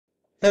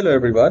Hello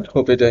everyone,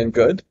 hope you're doing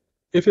good.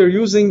 If you're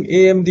using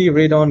AMD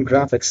Radeon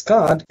graphics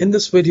card, in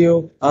this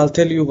video, I'll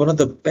tell you one of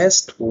the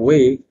best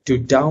way to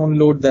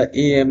download the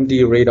AMD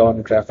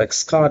Radeon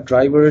graphics card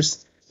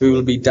drivers. We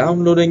will be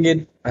downloading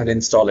it and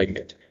installing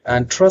it.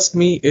 And trust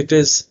me, it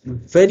is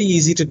very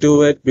easy to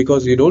do it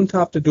because you don't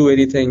have to do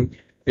anything.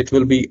 It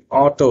will be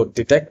auto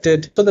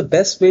detected. So the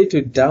best way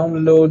to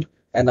download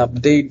and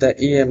update the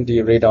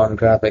AMD Radeon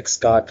graphics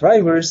card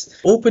drivers,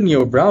 open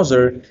your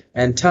browser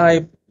and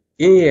type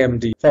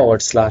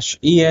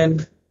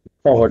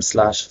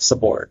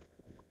AMD/en/support.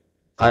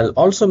 I'll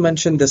also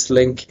mention this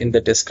link in the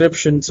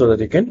description so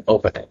that you can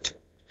open it.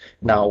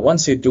 Now,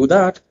 once you do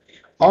that,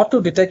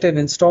 auto detect and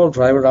install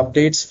driver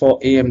updates for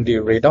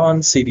AMD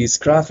Radeon series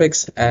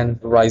graphics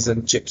and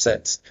Ryzen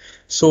chipsets.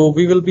 So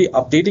we will be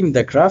updating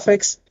the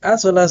graphics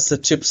as well as the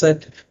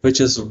chipset, which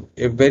is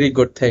a very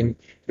good thing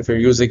if you're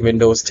using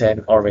Windows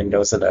 10 or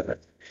Windows 11.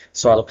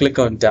 So I'll click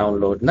on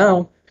download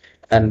now.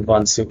 And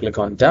once you click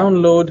on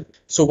download,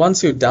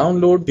 once you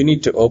download, you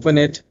need to open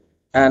it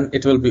and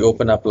it will be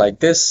open up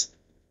like this.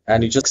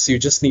 And you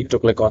just need to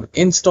click on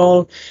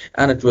install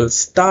and it will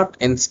start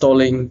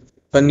installing.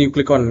 When you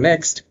click on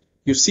next,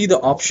 you see the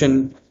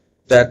option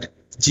that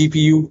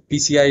GPU,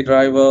 PCI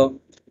driver,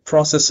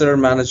 processor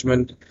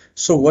management.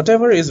 So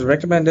whatever is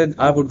recommended,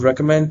 I would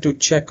recommend to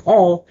check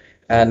all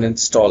and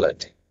install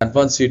it. And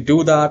once you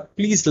do that,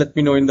 please let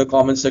me know in the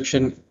comment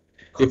section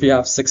if you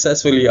have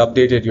successfully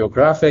updated your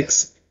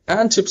graphics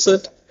and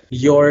chipset.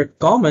 Your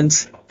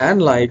comments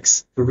and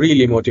likes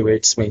really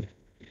motivates me,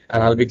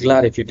 and I'll be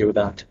glad if you do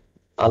that.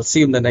 I'll see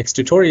you in the next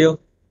tutorial.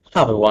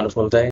 Have a wonderful day.